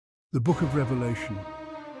The Book of Revelation,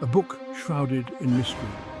 a book shrouded in mystery,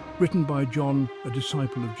 written by John, a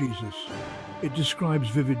disciple of Jesus. It describes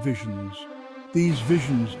vivid visions. These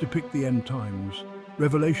visions depict the end times.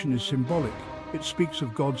 Revelation is symbolic. It speaks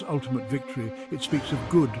of God's ultimate victory. It speaks of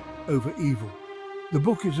good over evil. The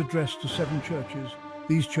book is addressed to 7 churches.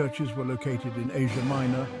 These churches were located in Asia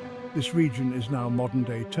Minor. This region is now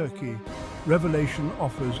modern-day Turkey. Revelation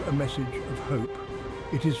offers a message of hope.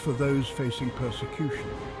 It is for those facing persecution.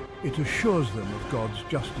 It assures them of God's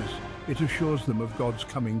justice. It assures them of God's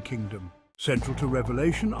coming kingdom. Central to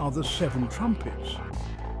Revelation are the 7 trumpets.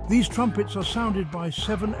 These trumpets are sounded by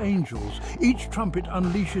 7 angels. Each trumpet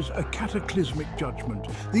unleashes a cataclysmic judgment.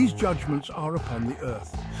 These judgments are upon the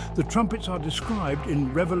earth. The trumpets are described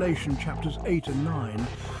in Revelation chapters 8 and 9.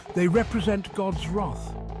 They represent God's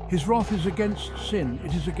wrath. His wrath is against sin.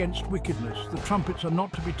 It is against wickedness. The trumpets are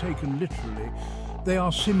not to be taken literally. They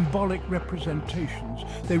are symbolic representations.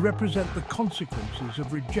 They represent the consequences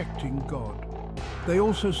of rejecting God. They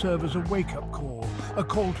also serve as a wake-up call, a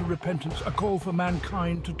call to repentance, a call for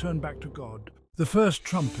mankind to turn back to God. The first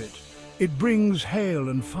trumpet, it brings hail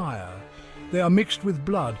and fire. They are mixed with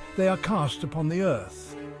blood. They are cast upon the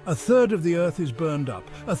earth. A third of the earth is burned up.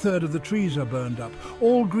 A third of the trees are burned up.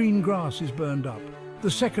 All green grass is burned up.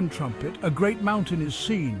 The second trumpet, a great mountain is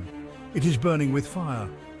seen. It is burning with fire.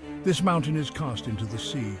 This mountain is cast into the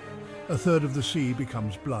sea. A third of the sea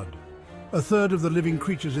becomes blood. A third of the living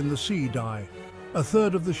creatures in the sea die. A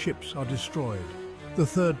third of the ships are destroyed. The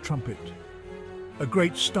third trumpet. A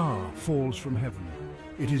great star falls from heaven.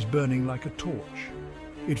 It is burning like a torch.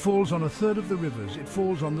 It falls on a third of the rivers. It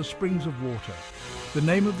falls on the springs of water. The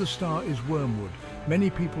name of the star is Wormwood.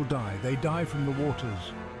 Many people die. They die from the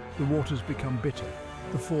waters. The waters become bitter.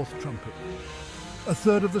 The fourth trumpet. A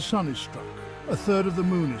third of the sun is struck. A third of the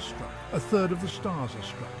moon is struck. A third of the stars are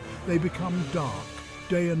struck. They become dark.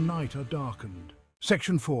 Day and night are darkened.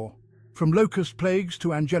 Section 4. From locust plagues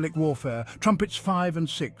to angelic warfare, trumpets 5 and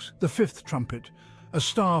 6, the fifth trumpet. A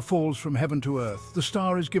star falls from heaven to earth. The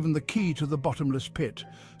star is given the key to the bottomless pit.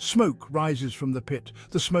 Smoke rises from the pit.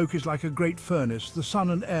 The smoke is like a great furnace. The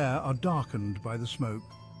sun and air are darkened by the smoke.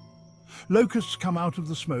 Locusts come out of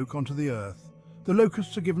the smoke onto the earth. The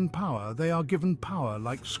locusts are given power. They are given power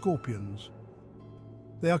like scorpions.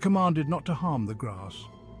 They are commanded not to harm the grass.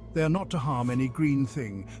 They are not to harm any green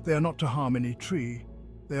thing. They are not to harm any tree.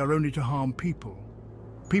 They are only to harm people.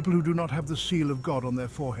 People who do not have the seal of God on their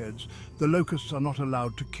foreheads. The locusts are not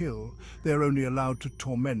allowed to kill. They are only allowed to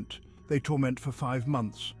torment. They torment for 5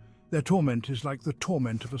 months. Their torment is like the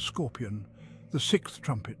torment of a scorpion. The sixth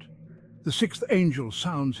trumpet. The sixth angel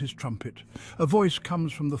sounds his trumpet. A voice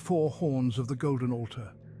comes from the 4 horns of the golden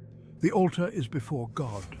altar. The altar is before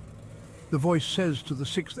God. The voice says to the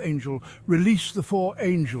 6th angel, "Release the 4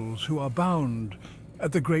 angels who are bound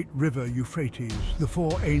at the great river Euphrates." The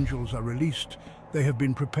 4 angels are released. They have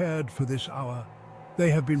been prepared for this hour.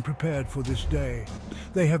 They have been prepared for this day.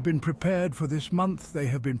 They have been prepared for this month. They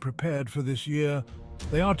have been prepared for this year.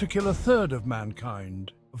 They are to kill a third of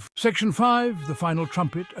mankind. Section 5, the final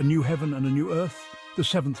trumpet, a new heaven and a new earth, the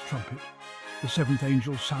 7th trumpet. The 7th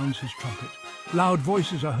angel sounds his trumpet. Loud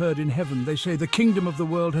voices are heard in heaven. They say, "The kingdom of the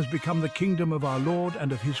world has become the kingdom of our Lord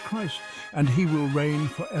and of his Christ, and he will reign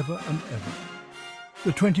forever and ever."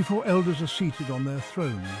 The 24 elders are seated on their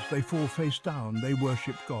thrones. They fall face down. They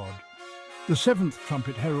worship God. The 7th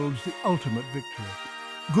trumpet heralds the ultimate victory.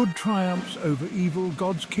 Good triumphs over evil.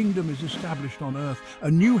 God's kingdom is established on earth.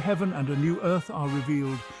 A new heaven and a new earth are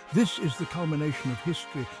revealed. This is the culmination of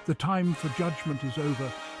history. The time for judgment is over.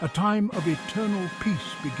 A time of eternal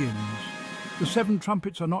peace begins. The 7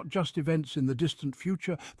 trumpets are not just events in the distant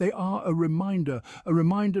future. They are a reminder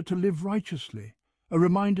to live righteously, a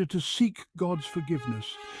reminder to seek God's forgiveness.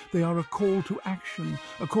 They are a call to action,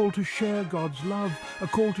 a call to share God's love, a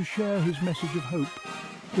call to share his message of hope.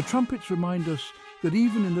 The trumpets remind us that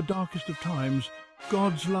even in the darkest of times,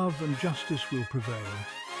 God's love and justice will prevail.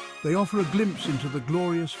 They offer a glimpse into the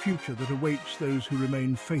glorious future that awaits those who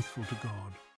remain faithful to God.